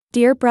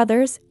Dear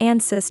brothers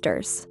and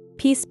sisters,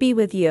 peace be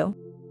with you.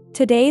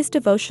 Today's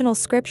devotional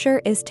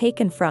scripture is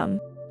taken from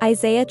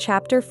Isaiah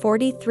chapter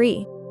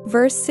 43,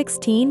 verse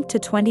 16 to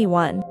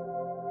 21.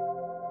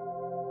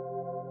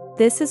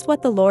 This is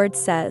what the Lord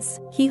says,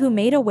 He who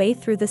made a way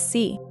through the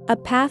sea, a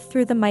path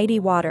through the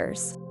mighty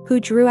waters, who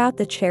drew out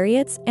the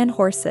chariots and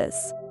horses,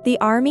 the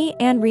army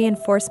and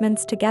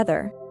reinforcements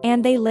together,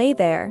 and they lay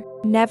there,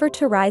 never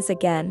to rise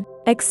again,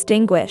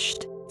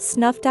 extinguished,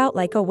 snuffed out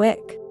like a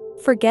wick.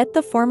 Forget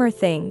the former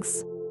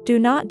things. Do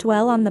not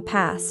dwell on the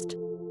past.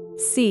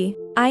 See,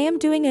 I am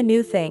doing a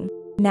new thing.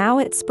 Now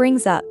it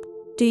springs up.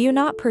 Do you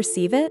not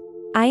perceive it?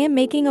 I am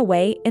making a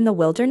way in the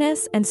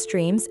wilderness and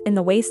streams in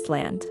the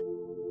wasteland.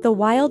 The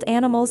wild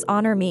animals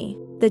honor me,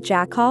 the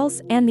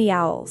jackals and the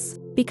owls,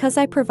 because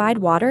I provide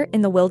water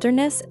in the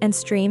wilderness and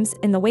streams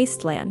in the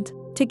wasteland,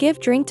 to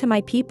give drink to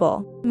my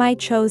people, my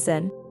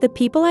chosen, the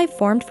people I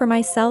formed for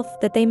myself,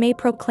 that they may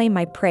proclaim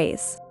my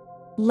praise.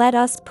 Let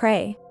us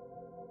pray.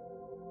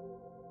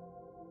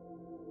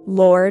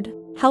 Lord,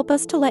 help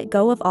us to let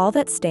go of all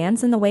that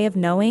stands in the way of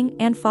knowing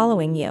and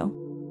following you.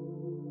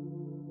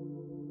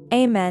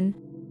 Amen.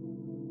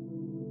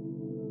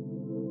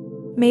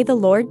 May the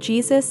Lord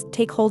Jesus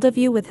take hold of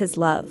you with his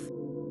love.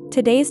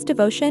 Today's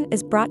devotion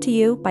is brought to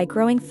you by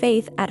Growing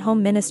Faith at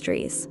Home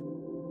Ministries.